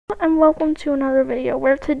And welcome to another video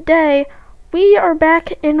where today we are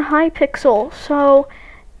back in Hypixel. So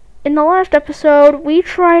in the last episode we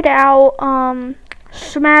tried out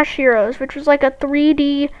Smash Heroes, which was like a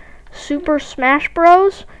 3D Super Smash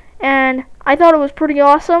Bros, and I thought it was pretty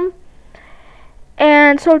awesome.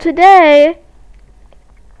 And so today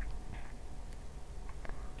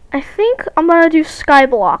I think I'm gonna do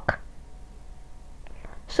skyblock.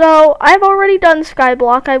 So I've already done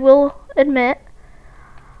skyblock, I will admit.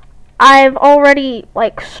 I've already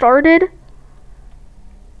started,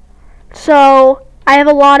 so I have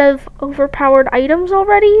a lot of overpowered items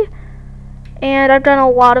already, and I've done a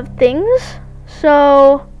lot of things.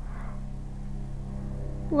 So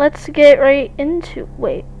let's get right into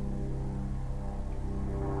wait.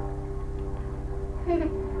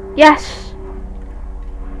 Yes.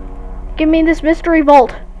 Give me this mystery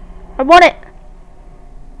vault. I want it.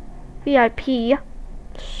 VIP.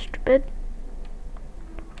 Stupid.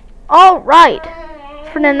 Alright.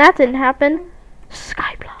 For then that didn't happen.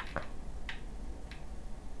 Skyblock.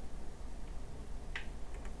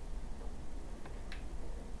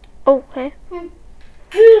 Okay.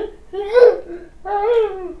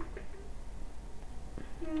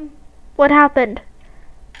 What happened?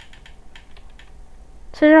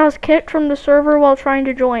 Said I was kicked from the server while trying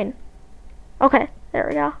to join. Okay, there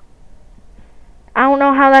we go. I don't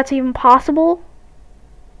know how that's even possible.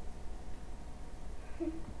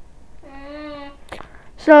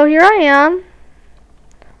 So here I am.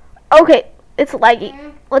 Okay, it's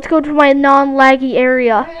laggy. Let's go to my non-laggy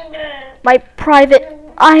area. My private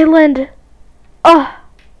island. Ugh.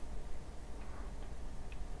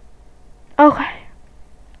 Okay.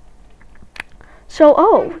 So,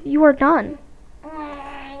 oh, you are done.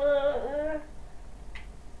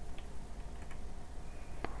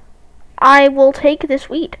 I will take this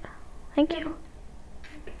wheat. Thank you.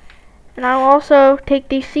 And I'll also take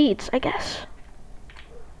these seeds, I guess.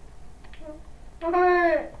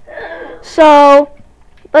 So,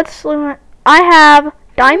 let's look. I have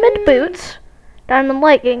diamond boots, diamond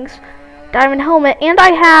leggings, diamond helmet, and I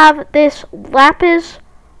have this lapis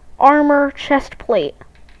armor chest plate.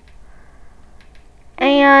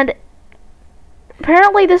 And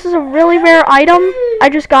apparently this is a really rare item. I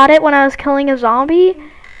just got it when I was killing a zombie,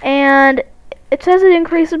 and it says it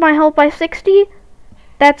increases my health by 60.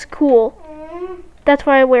 That's cool. That's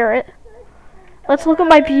why I wear it. Let's look at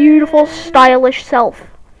my beautiful, stylish self.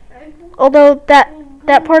 Although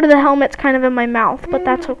that part of the helmet's kind of in my mouth, but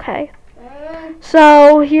that's okay.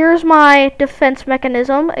 So here's my defense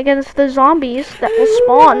mechanism against the zombies that will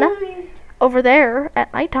spawn over there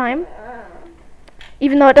at nighttime.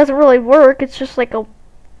 Even though it doesn't really work, it's just like a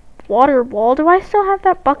water wall. Do I still have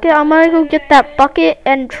that bucket? I'm gonna go get that bucket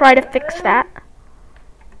and try to fix that.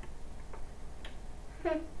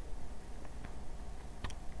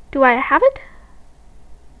 Do I have it?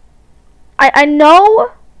 I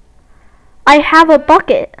know I have a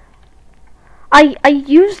bucket. I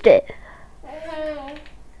used it.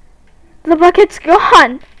 The bucket's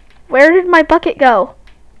gone. Where did my bucket go?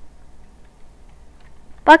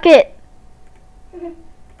 Bucket.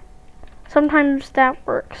 Sometimes that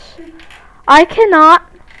works. I cannot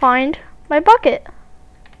find my bucket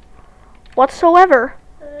whatsoever.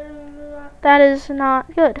 That is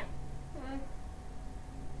not good.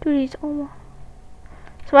 Dude, he's almost...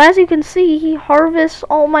 So as you can see, he harvests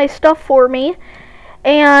all my stuff for me,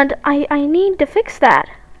 and I need to fix that.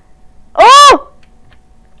 Oh!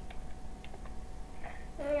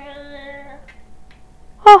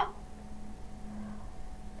 Oh!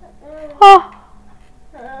 Oh!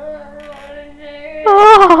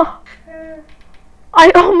 Oh!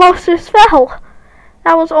 I almost just fell.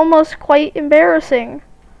 That was almost quite embarrassing.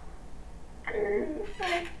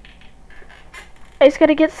 I just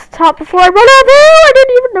gotta get to the top before I run out there. I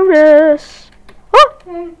didn't even notice. Oh!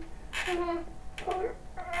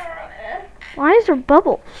 Why is there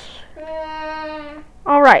bubbles?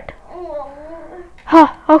 Alright.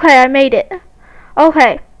 Huh, okay, I made it.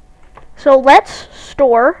 Okay. So let's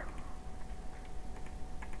store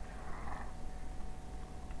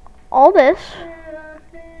all this.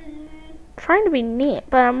 I'm trying to be neat,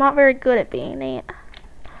 but I'm not very good at being neat.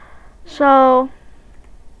 So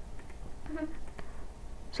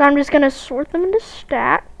I'm just gonna sort them into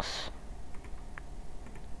stacks.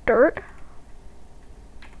 Dirt.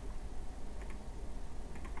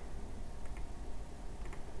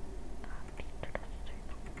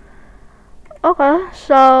 Okay,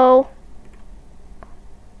 so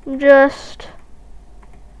I'm just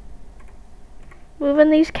moving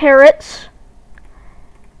these carrots.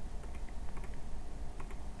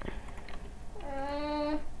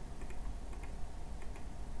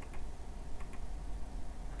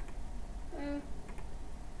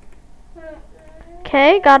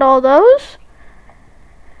 Okay, got all those.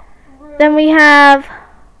 Then we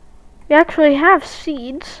actually have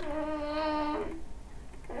seeds.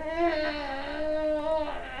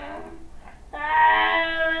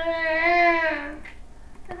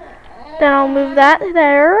 Then I'll move that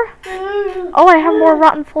there. Oh, I have more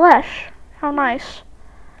rotten flesh. How nice.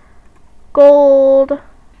 Gold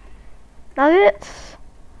nuggets.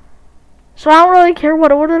 So I don't really care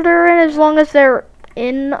what order they're in as long as they're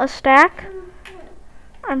in a stack.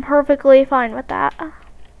 I'm perfectly fine with that.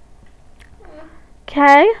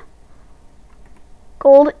 Okay.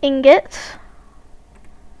 Gold ingots.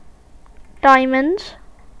 Diamonds.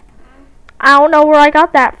 I don't know where I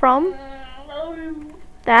got that from.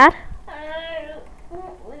 That.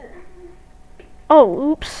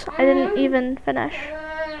 Oh, oops. I didn't even finish.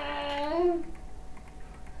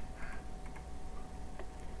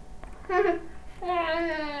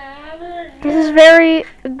 This is very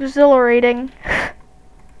exhilarating.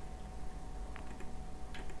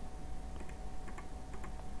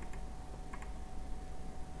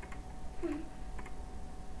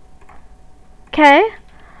 Okay.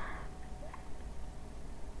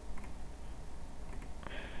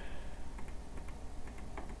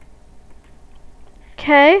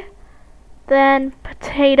 Okay. Then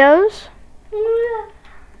potatoes.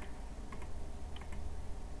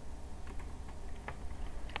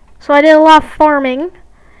 So I did a lot of farming.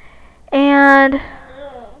 And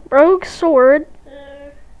rogue sword.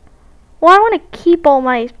 Well, I want to keep all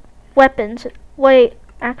my weapons. Wait,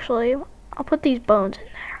 actually, I'll put these bones in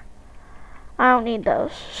there. I don't need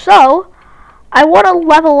those. So, I want to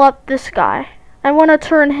level up this guy. I want to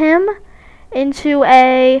turn him into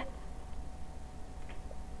a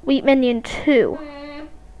wheat minion 2.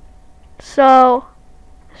 So,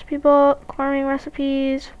 there's people, farming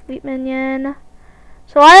recipes, wheat minion.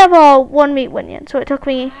 So I have a 1 wheat minion. So it took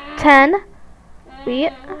me 10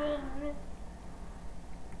 wheat.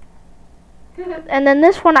 And then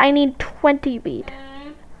this one I need 20 wheat.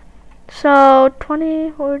 So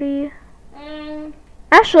 20, 40.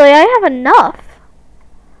 Actually, I have enough.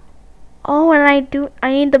 Oh, and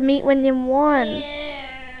I need the meat minion 1.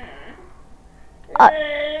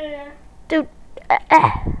 Dude.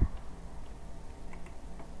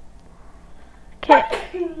 Okay.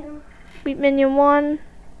 Wheat minion 1.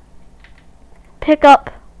 Pick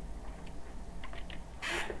up.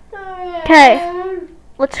 Okay.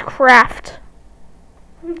 Let's craft.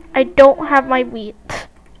 I don't have my wheat.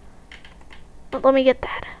 But let me get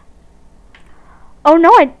that. Oh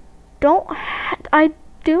no, I don't.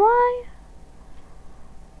 Do I?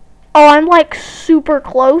 Oh, I'm like super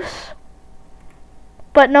close.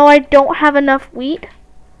 But no, I don't have enough wheat.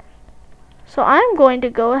 So I'm going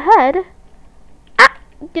to go ahead.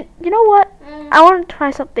 You know what? I want to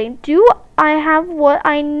try something. Do I have what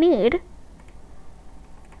I need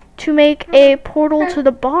to make a portal to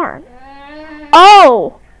the barn?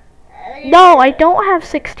 Oh! No, I don't have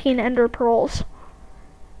 16 ender pearls.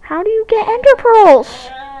 How do you get ender pearls?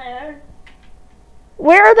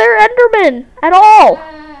 Where are there endermen at all?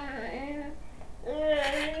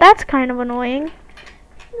 That's kind of annoying.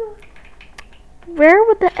 Where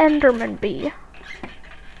would the enderman be?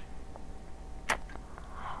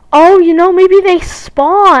 Oh, you know, maybe they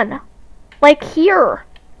spawn. Like here.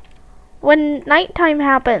 When nighttime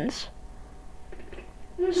happens.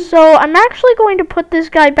 So I'm actually going to put this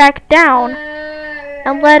guy back down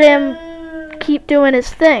and let him keep doing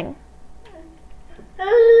his thing.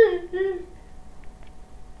 I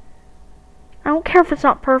don't care if it's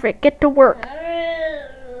not perfect. Get to work.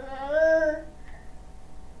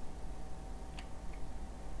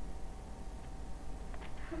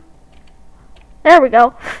 There we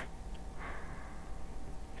go.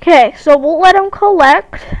 Okay, so we'll let him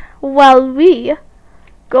collect while we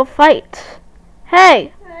go fight.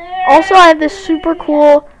 Hey! Also, I have this super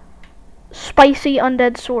cool, spicy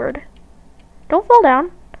undead sword. Don't fall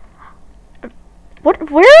down. What?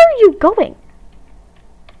 Where are you going?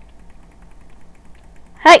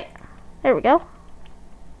 Hey! There we go.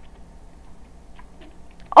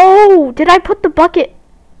 Oh! Did I put the bucket?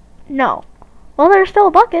 No. Well, there's still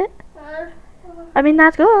a bucket. I mean,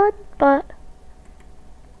 that's good, but...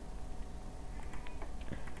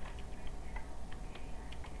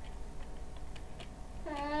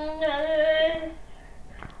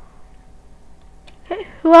 Okay,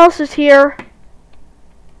 who else is here?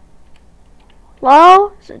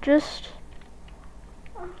 Hello? Is it just...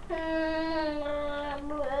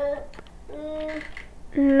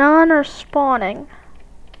 None are spawning.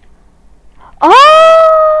 Oh!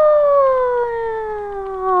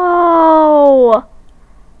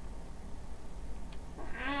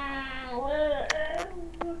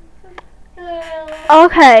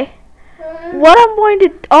 Okay. What I'm going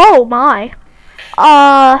to... Oh, my.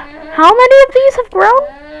 How many of these have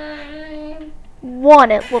grown?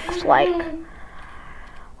 One, it looks like.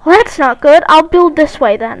 Well, that's not good. I'll build this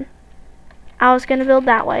way, then. I was going to build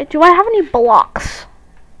that way. Do I have any blocks?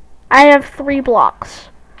 I have 3 blocks.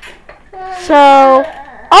 So...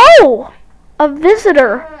 Oh! A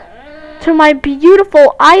visitor to my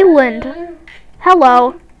beautiful island.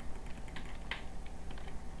 Hello.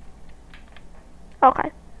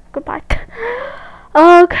 Okay. Goodbye.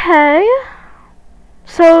 Okay.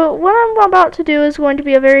 So, what I'm about to do is going to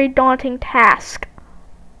be a very daunting task.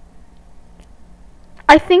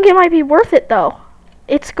 I think it might be worth it, though.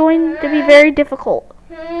 It's going to be very difficult.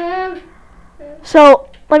 So,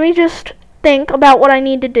 let me just think about what I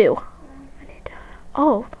need to do.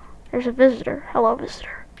 Oh, there's a visitor. Hello,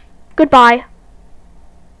 visitor. Goodbye.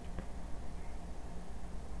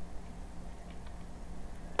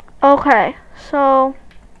 Okay, so...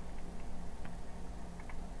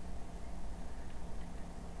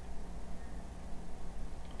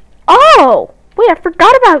 Oh! Wait, I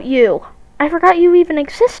forgot about you. I forgot you even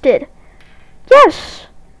existed. Yes!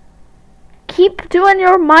 Keep doing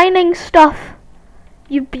your mining stuff,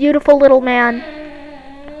 you beautiful little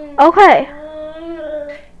man. Okay.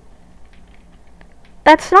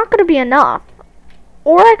 That's not gonna be enough.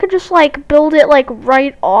 Or I could just, like, build it, like,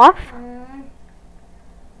 right off.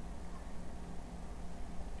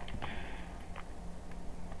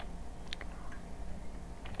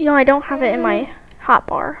 You know, I don't have it in my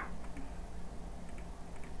hotbar.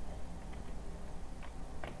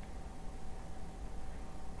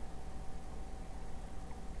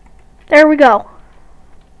 There we go.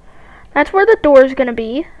 That's where the door is gonna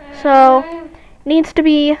be. So, it needs to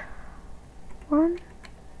be 1,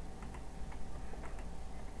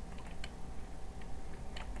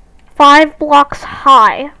 5 blocks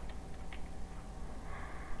high.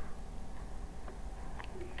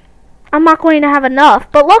 I'm not going to have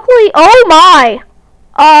enough, but luckily, oh my!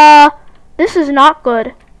 This is not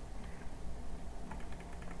good.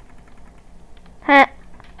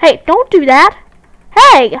 Hey, don't do that.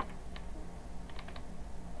 Hey!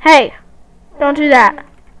 Hey, don't do that.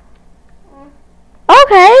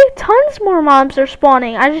 Okay, tons more mobs are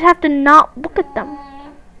spawning. I just have to not look at them.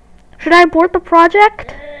 Should I abort the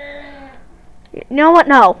project? You know what?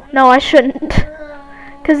 No, I shouldn't.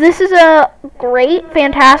 Because this is a great,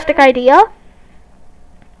 fantastic idea.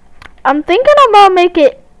 I'm thinking I'm going to make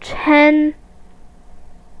it 10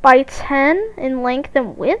 by 10 in length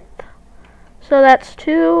and width. So that's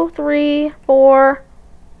 2, 3, 4,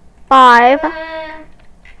 5.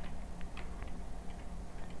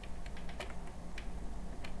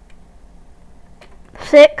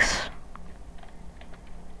 6.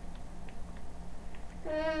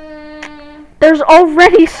 There's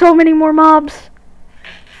already so many more mobs.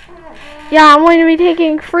 Yeah, I'm going to be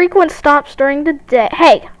taking frequent stops during the day.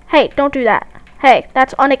 Hey, don't do that. Hey,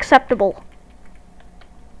 that's unacceptable.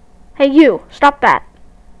 Hey, you, stop that.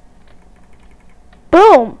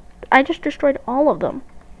 Boom! I just destroyed all of them.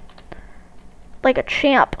 Like a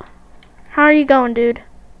champ. How are you going, dude?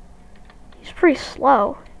 He's pretty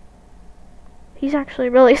slow. He's actually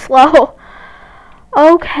really slow.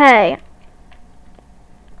 Okay.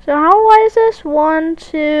 So how wide is this? 1,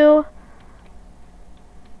 2,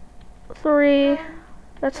 3.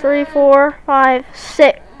 That's 3, 4, 5,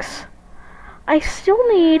 6. I still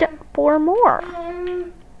need 4 more.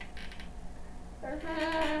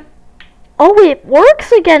 Oh, it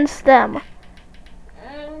works against them.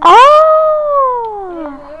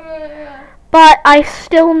 Oh! But I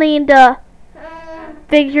still need to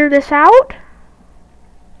figure this out.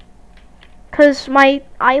 Because my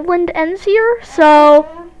island ends here, so...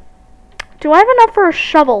 Do I have enough for a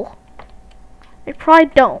shovel? I probably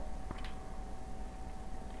don't.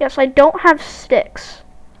 Yes, I don't have sticks.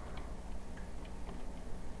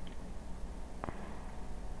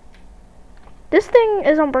 This thing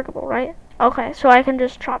is unbreakable, right? Okay, so I can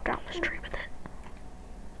just chop down this tree with it.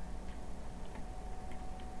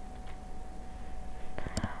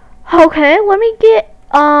 Okay, let me get,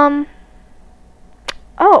 oh.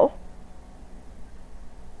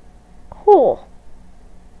 Cool.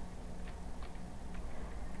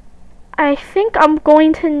 I think I'm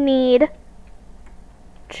going to need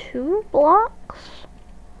 2 blocks.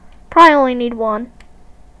 Probably only need 1.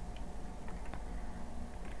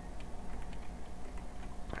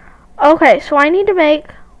 Okay, so I need to make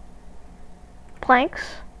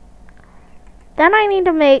planks. Then I need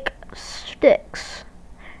to make sticks.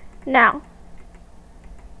 Now,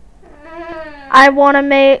 I want to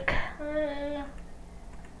make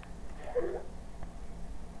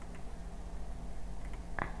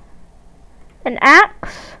an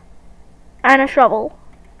axe, and a shovel.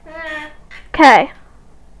 Okay.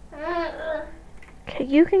 Okay,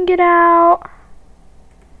 you can get out.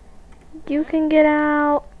 You can get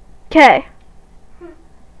out. Okay.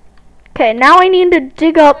 Okay, now I need to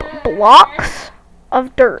dig up blocks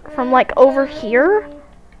of dirt from like over here.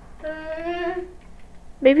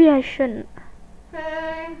 Maybe I shouldn't.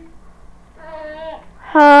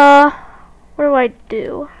 What do I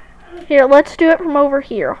do? Here, let's do it from over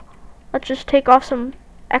here. Let's just take off some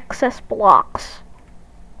excess blocks.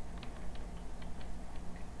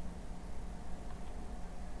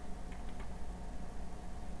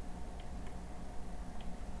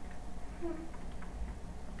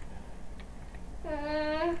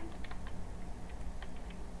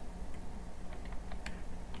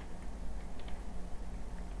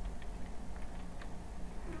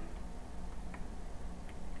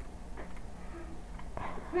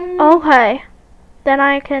 Okay, then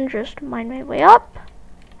I can just mine my way up.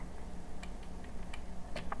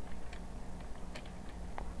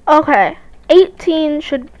 Okay, 18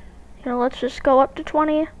 should, let's just go up to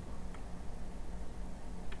 20.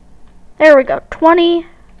 There we go, 20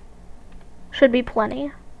 should be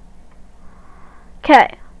plenty.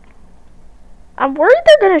 Okay, I'm worried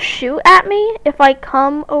they're gonna shoot at me if I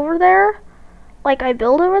come over there, like I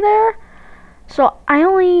build over there. So I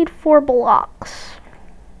only need 4 blocks.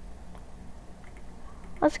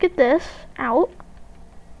 Let's get this out.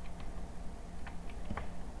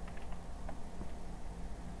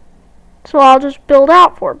 So I'll just build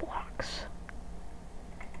out 4 blocks.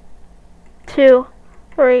 2,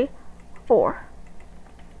 3, 4.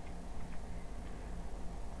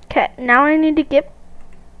 Okay, now I need to get...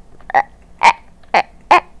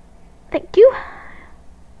 Thank you.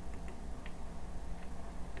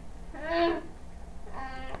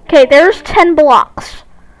 Okay, there's 10 blocks.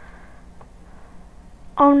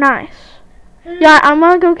 Oh, nice. Yeah, I'm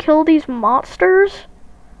gonna go kill these monsters.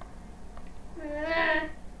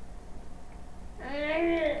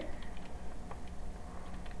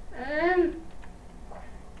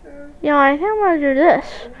 Yeah, I think I'm gonna do this.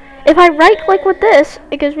 If I right click with this,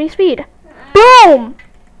 it gives me speed. Boom!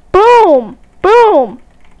 Boom! Boom!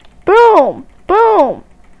 Boom! Boom!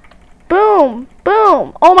 Boom!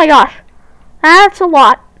 Boom! Oh my gosh. That's a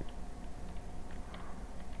lot.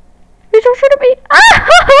 Please don't shoot at me.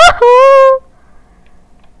 Ah!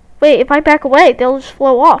 Wait, if I back away, they'll just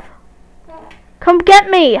flow off. Come get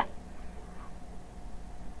me.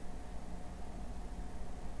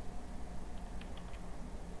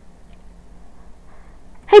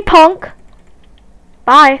 Hey, punk.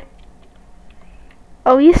 Bye.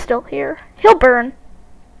 Oh, he's still here. He'll burn.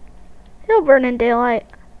 He'll burn in daylight.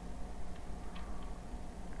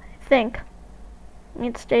 I think. I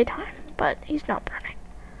mean, it's daytime, but he's not burning.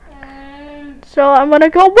 So I'm gonna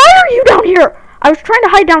go. Why are you down here? I was trying to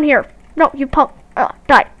hide down here. No, you punk.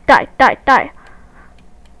 Die, die, die, die.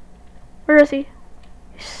 Where is he?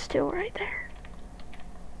 He's still right there.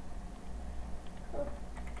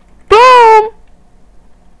 Boom!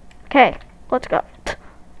 Okay, let's go.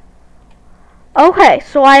 Okay,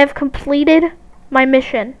 so I have completed my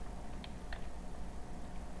mission.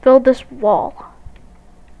 Build this wall.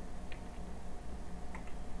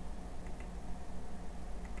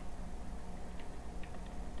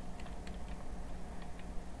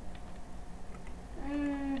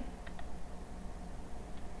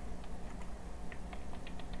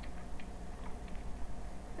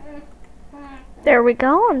 There we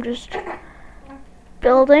go. I'm just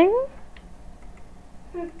building.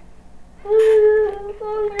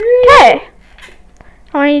 Okay.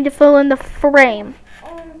 I need to fill in the frame.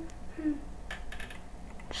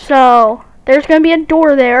 So there's going to be a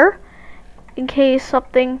door there in case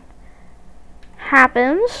something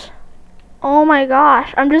happens. Oh my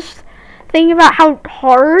gosh. I'm just thinking about how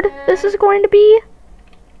hard this is going to be.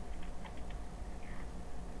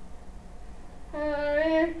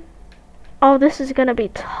 Oh, this is going to be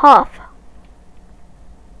tough.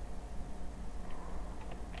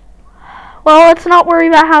 Well, let's not worry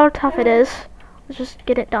about how tough it is. Let's just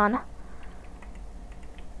get it done.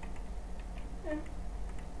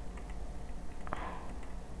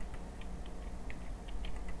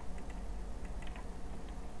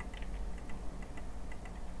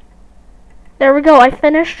 There we go. I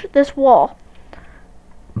finished this wall.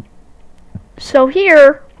 So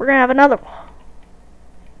here, we're going to have another wall.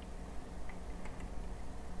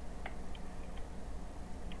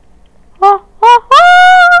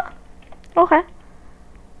 Okay.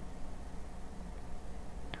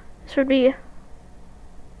 This would be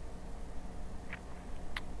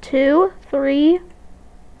 2, 3,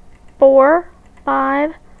 4,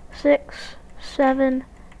 5, 6, 7,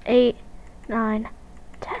 8, 9,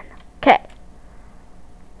 10. Okay.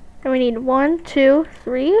 And we need 1, 2,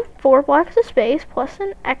 3, 4 blocks of space plus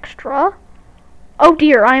an extra. Oh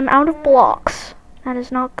dear, I am out of blocks. That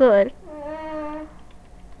is not good.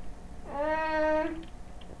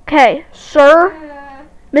 Okay, sir,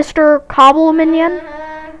 Mr. Cobble Minion,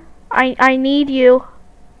 I need you.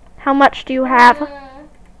 How much do you have?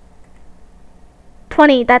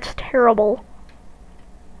 20, that's terrible.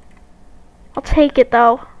 I'll take it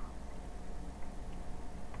though.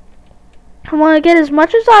 I want to get as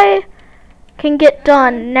much as I can get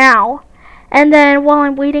done now. And then while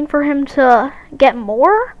I'm waiting for him to get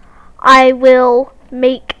more, I will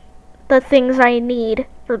make the things I need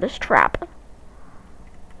for this trap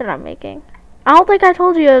that I'm making. I don't think I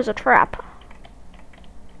told you it was a trap.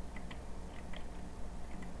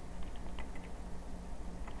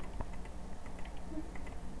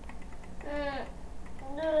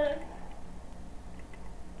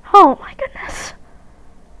 Oh my goodness.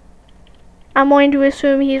 I'm going to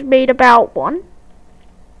assume he's made about 1.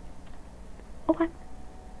 Okay.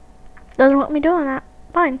 Doesn't want me doing that.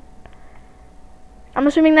 Fine. I'm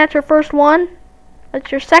assuming that's your first one.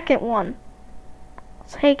 That's your second one.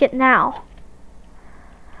 Let's take it now.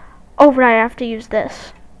 Oh, but I have to use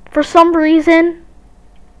this. For some reason,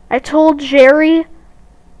 I told Jerry...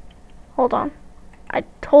 Hold on. I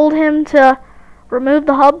told him to remove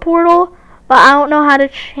the hub portal, but I don't know how to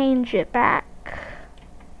change it back.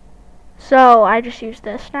 So, I just use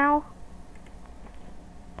this now.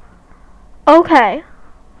 Okay.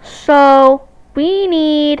 So, we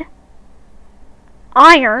need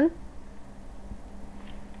iron.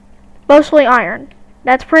 Mostly iron.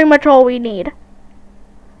 That's pretty much all we need.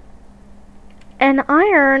 And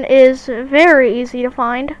iron is very easy to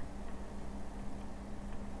find.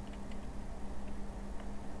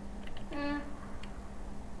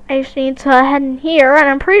 I just need to head in here, and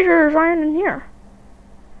I'm pretty sure there's iron in here.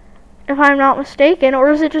 If I'm not mistaken,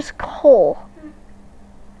 or is it just coal?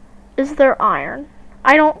 Is there iron?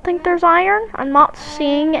 I don't think there's iron. I'm not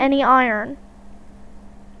seeing any iron.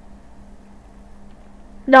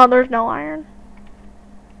 No, there's no iron.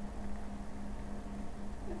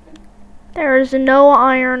 There is no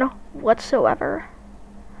iron whatsoever.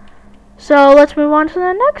 So let's move on to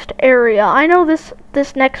the next area. I know this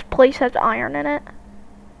next place has iron in it.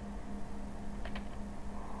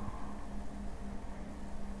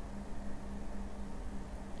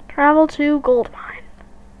 Travel to gold mine.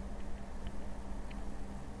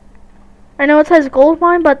 I know it says gold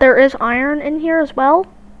mine, but there is iron in here as well.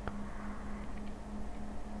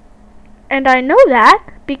 And I know that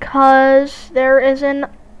because there is an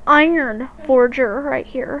iron forger right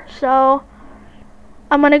here. So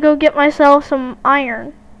I'm gonna go get myself some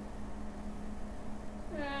iron.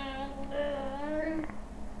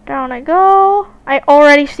 Down I go. I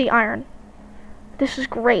already see iron. This is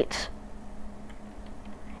great.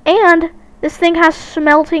 And this thing has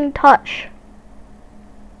smelting touch.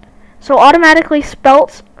 So automatically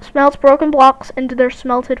smelts broken blocks into their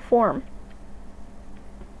smelted form.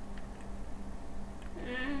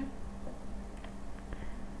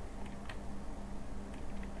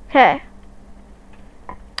 Okay.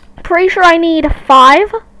 Pretty sure I need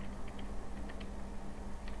 5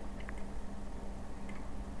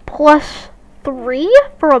 plus 3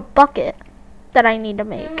 for a bucket that I need to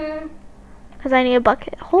make. Because I need a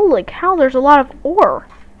bucket. Holy cow, there's a lot of ore.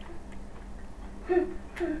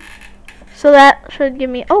 So that should give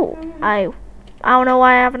me, oh, I don't know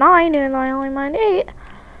why I have 9 and I only mined 8.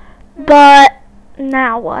 But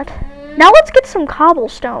now what? Now let's get some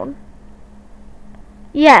cobblestone.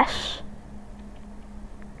 Yes.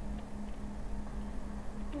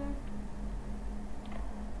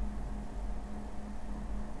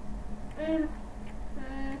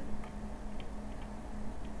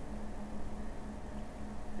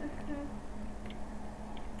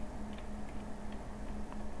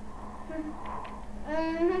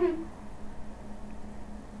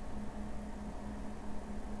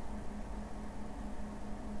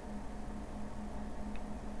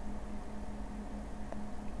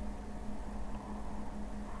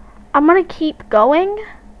 I'm gonna keep going.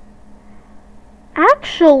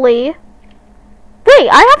 Actually, wait,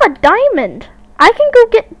 I have a diamond. I can go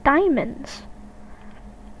get diamonds.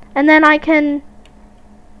 And then I can,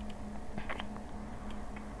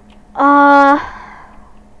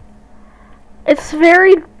 it's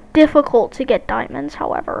very difficult to get diamonds,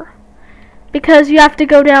 however, because you have to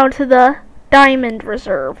go down to the diamond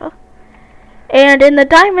reserve. And in the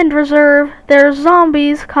diamond reserve, there's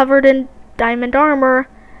zombies covered in diamond armor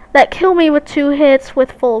that kill me with 2 hits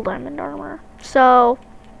with full diamond armor. So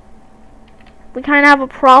we kind of have a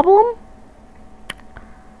problem.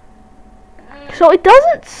 So it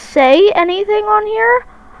doesn't say anything on here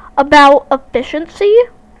about efficiency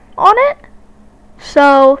on it.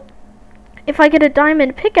 So if I get a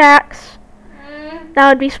diamond pickaxe, that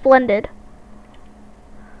would be splendid.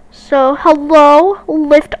 So hello,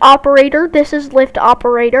 lift operator. This is lift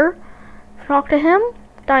operator. Talk to him.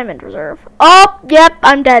 Diamond reserve. Oh, yep,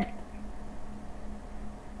 I'm dead.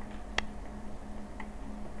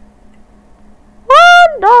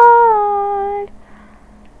 Die.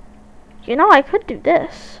 You know, I could do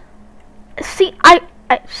this. See, I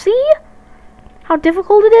see how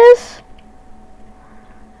difficult it is?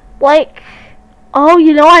 Like, oh,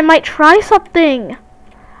 you know, I might try something.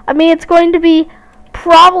 I mean, it's going to be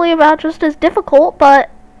probably about just as difficult,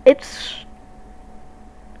 but it's...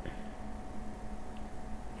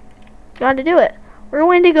 Gotta do it. We're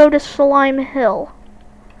going to go to Slime Hill.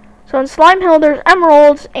 So in Slime Hill, there's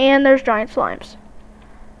emeralds and there's giant slimes.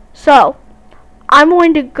 So, I'm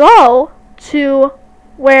going to go to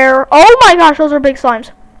where... Oh my gosh, those are big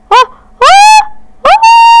slimes. Oh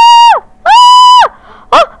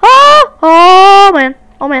man.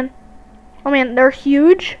 Oh man. Oh man, they're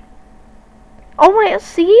huge. Oh my,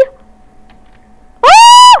 see?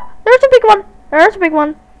 There's a big one. There's a big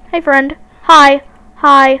one. Hey friend. Hi.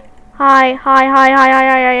 Hi. Hi. Hi. Hi. Hi.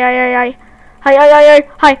 Hi. Hi. Hi. Hi. Hi.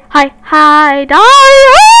 Hi. Hi. Hi. Hi.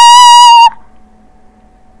 Die.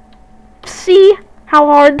 See how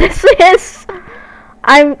hard this is?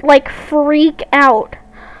 I'm like freak out.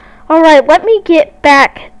 Alright, let me get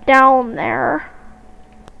back down there.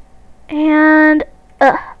 And,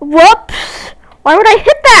 whoops! Why would I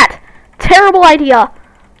hit that? Terrible idea.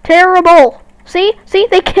 Terrible. See? See?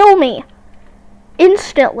 They kill me.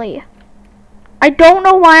 Instantly. I don't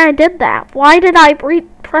know why I did that. Why did I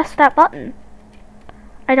press that button?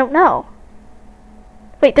 I don't know.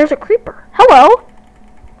 Wait, there's a creeper. Hello.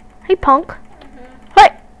 Hey, punk.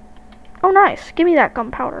 Hey. Oh, nice. Give me that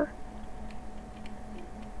gunpowder.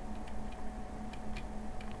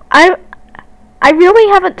 I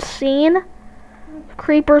really haven't seen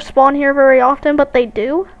creepers spawn here very often, but they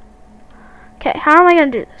do. Okay, how am I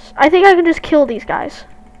gonna do this? I think I can just kill these guys.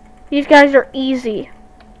 These guys are easy.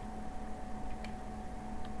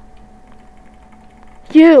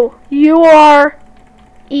 You are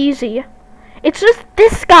easy. It's just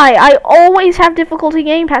this guy. I always have difficulty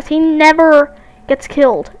game pass. He never gets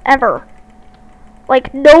killed, ever.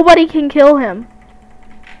 Like, nobody can kill him.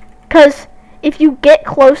 'Cause if you get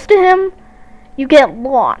close to him, you get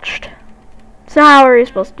launched. So how are you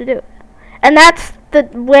supposed to do it? And that's the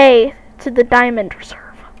way to the diamond reserve.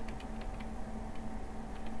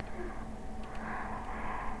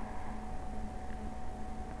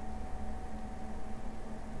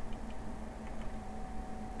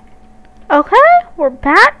 Okay, we're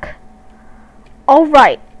back.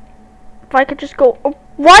 Alright. If I could just go... Oh,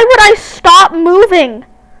 why would I stop moving?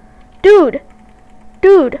 Dude,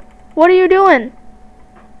 what are you doing?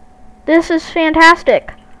 This is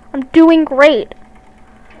fantastic. I'm doing great.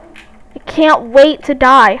 I can't wait to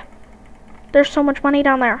die. There's so much money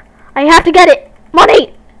down there. I have to get it.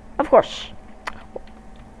 Money! Of course.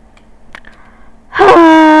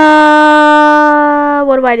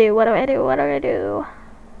 What do I do? What do I do? What do I do?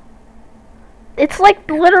 It's like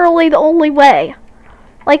literally the only way.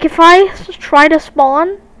 Like if I try to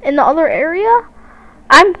spawn in the other area,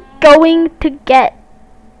 I'm going to get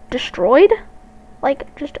destroyed.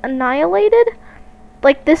 Like just annihilated.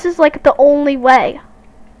 Like this is like the only way.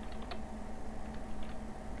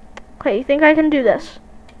 Okay, you think I can do this?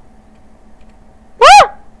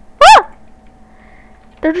 Ah! Ah!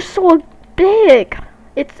 They're just so big.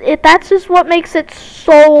 That's just what makes it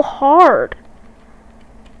so hard.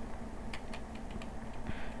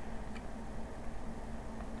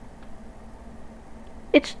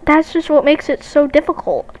 That's just what makes it so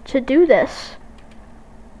difficult to do this.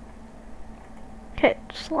 Okay,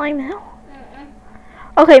 Slime Hill.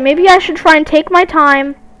 Okay, maybe I should try and take my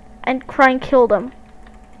time and try and kill them.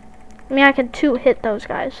 I mean, I can hit those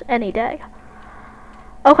guys any day.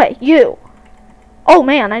 Okay, you. Oh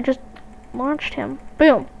man, I just launched him.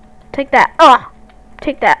 Boom. Take that. Ah.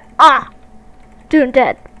 Take that. Ah. Dude,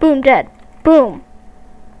 dead. Boom, dead. Boom.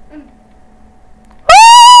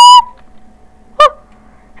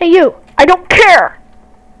 Hey you, I don't care!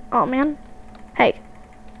 Oh man. Hey.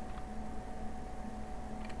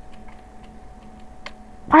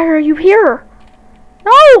 Why are you here?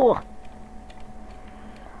 No!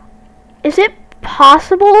 Is it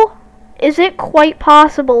possible? Is it quite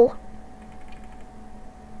possible?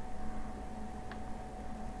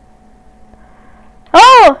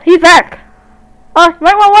 Oh, he's back! You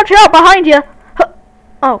might want to watch out behind you.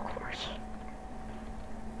 Oh, of course.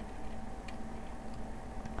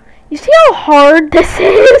 You see how hard this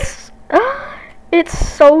is? It's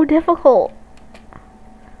so difficult.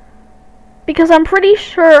 Because I'm pretty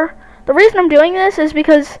sure the reason I'm doing this is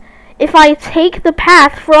because if I take the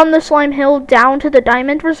path from the slime hill down to the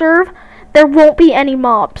diamond reserve, there won't be any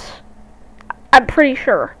mobs. I'm pretty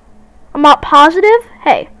sure. I'm not positive.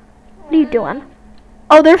 Hey, what are you doing?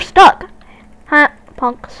 Oh, they're stuck. Huh,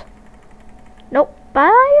 punks. Nope.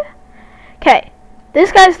 Bye. Okay,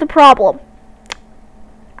 this guy's the problem.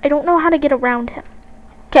 I don't know how to get around him.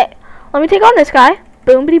 Okay, let me take on this guy.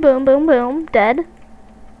 Boom, bitty, boom, boom, boom. Dead.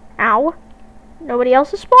 Ow. Nobody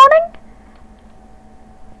else is spawning?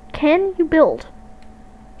 Can you build?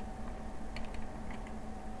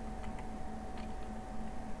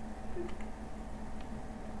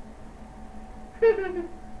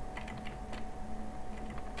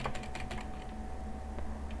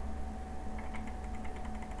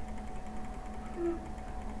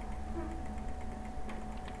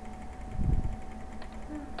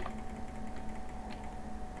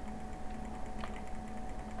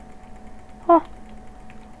 Oh.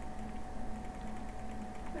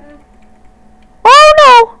 Oh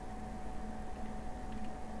no!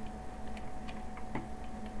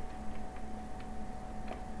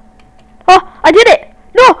 Oh, I did it!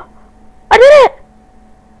 No! I did it!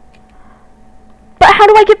 But how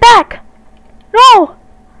do I get back? No!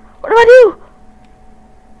 What do I do?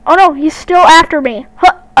 Oh no, he's still after me.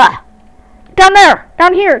 Huh, down there!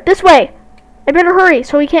 Down here! This way! I better hurry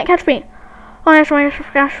so he can't catch me. Oh my gosh, oh my gosh, oh my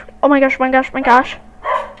gosh, oh my gosh, oh my gosh, oh my gosh.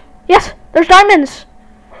 Yes, there's diamonds.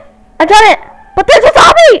 I've done it, but there's a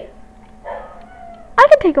zombie. I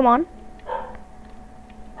can take him on.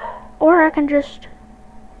 Or I can just...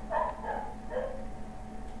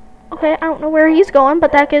 Okay, I don't know where he's going,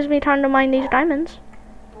 but that gives me time to mine these diamonds.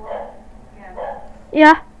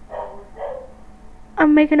 Yeah.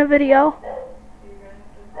 I'm making a video.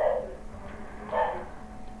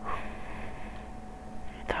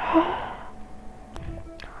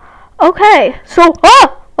 Okay, so,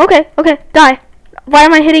 okay, die. Why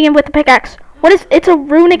am I hitting him with the pickaxe? What is, it's a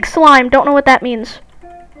runic slime, don't know what that means.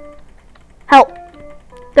 Help.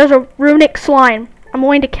 There's a runic slime. I'm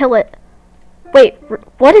going to kill it. Wait,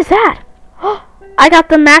 what is that? I got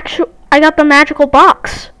the magical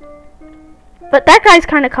box. But that guy's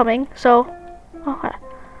kind of coming, so, okay.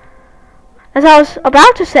 As I was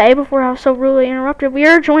about to say, before I was so rudely interrupted, we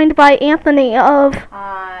are joined by Anthony of...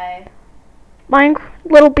 Hi. My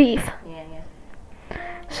little beef. Yeah.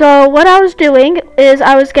 So what I was doing is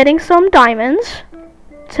I was getting some diamonds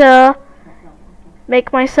to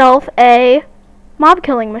make myself a mob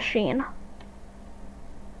killing machine.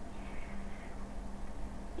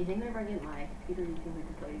 You think whenever I get my computer, you think we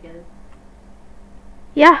can play together?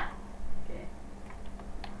 Yeah. Okay.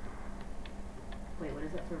 Wait, what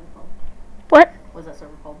is that server called? What? What's that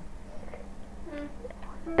server called?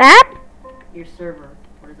 That? Your server.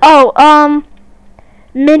 What is that? Oh,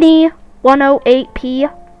 Mini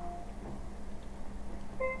 108p.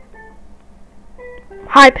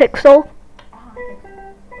 High pixel.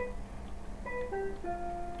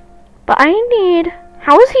 But I need...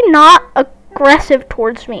 How is he not aggressive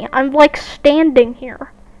towards me? I'm like standing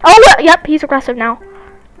here. Oh, yep, he's aggressive now.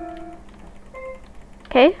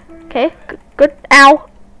 Okay, good. Ow.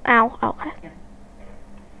 Okay.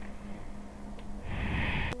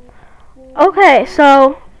 Okay,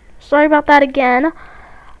 so... Sorry about that again.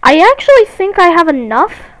 I actually think I have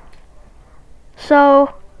enough.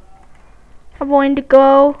 So... I'm going to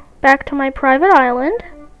go back to my private island.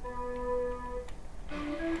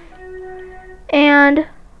 And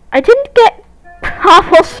I didn't get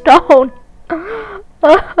cobblestone.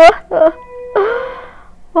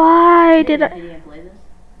 Why did I? Play this?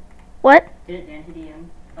 What? Didn't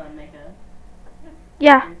Dan make a?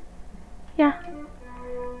 Yeah.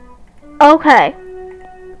 Okay.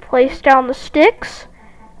 Place down the sticks,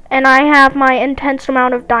 and I have my intense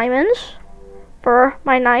amount of diamonds for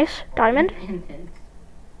my nice diamond. Intense.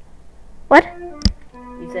 What?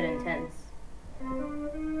 You said intense.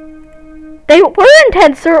 They were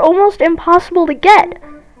intense. They're almost impossible to get.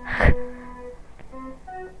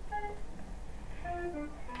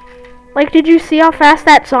 Like, did you see how fast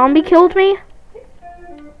that zombie killed me?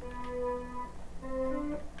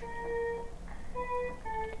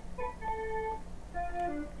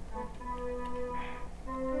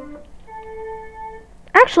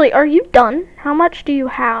 Actually, are you done? How much do you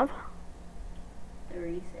have?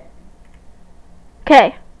 37.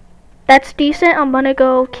 Okay. That's decent. I'm gonna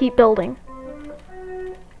go keep building.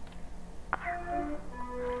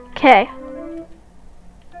 Okay.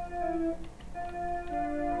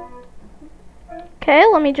 Okay,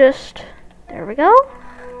 let me just... There we go.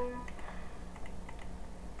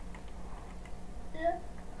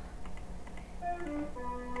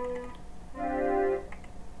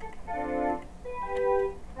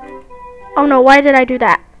 no, why did I do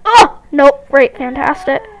that? Oh, nope, great,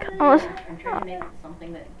 fantastic. I'm trying to make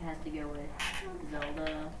something that has to go with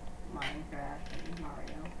Zelda, Minecraft, and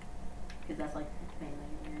Mario. Because that's like mainly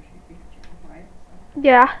your YouTube channel, right? So.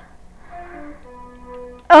 Yeah.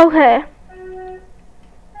 Okay.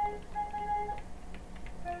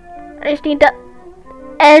 I just need to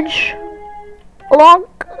edge along.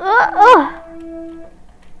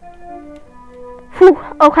 Whew,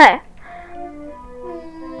 okay.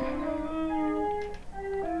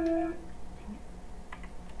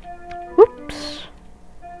 Whoops.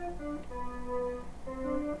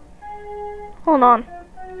 Hold on.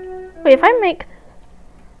 Wait, if I make...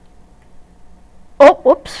 Oh,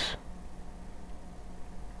 whoops.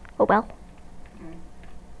 Oh well.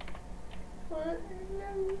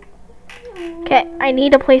 Okay, I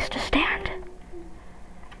need a place to stand.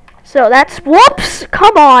 So that's... Whoops!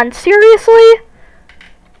 Come on, seriously?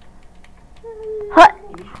 Huh?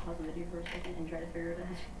 Maybe you should pause the video for a second and try to figure it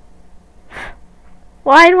out.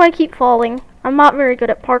 Why do I keep falling? I'm not very good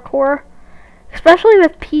at parkour. Especially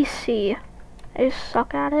with PC. I just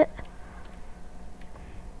suck at it.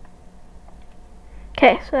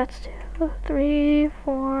 Okay, so that's 2, 3,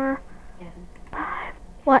 4, 5.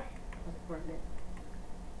 What?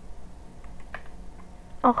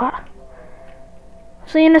 Okay.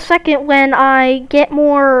 See you in a second when I get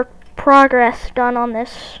more progress done on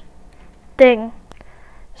this thing.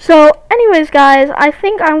 So anyways guys, I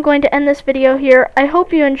think I'm going to end this video here. I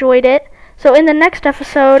hope you enjoyed it. So in the next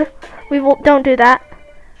episode, we will... Don't do that.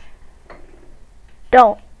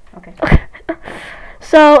 Don't. Okay.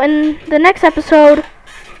 So in the next episode,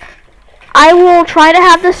 I will try to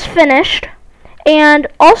have this finished. And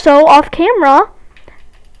also off camera,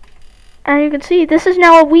 as you can see, this is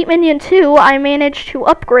now a Wheat Minion 2. I managed to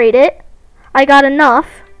upgrade it. I got enough.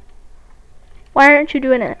 Why aren't you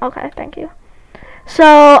doing it? Okay, thank you. So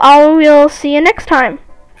I will see you next time.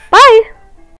 Bye!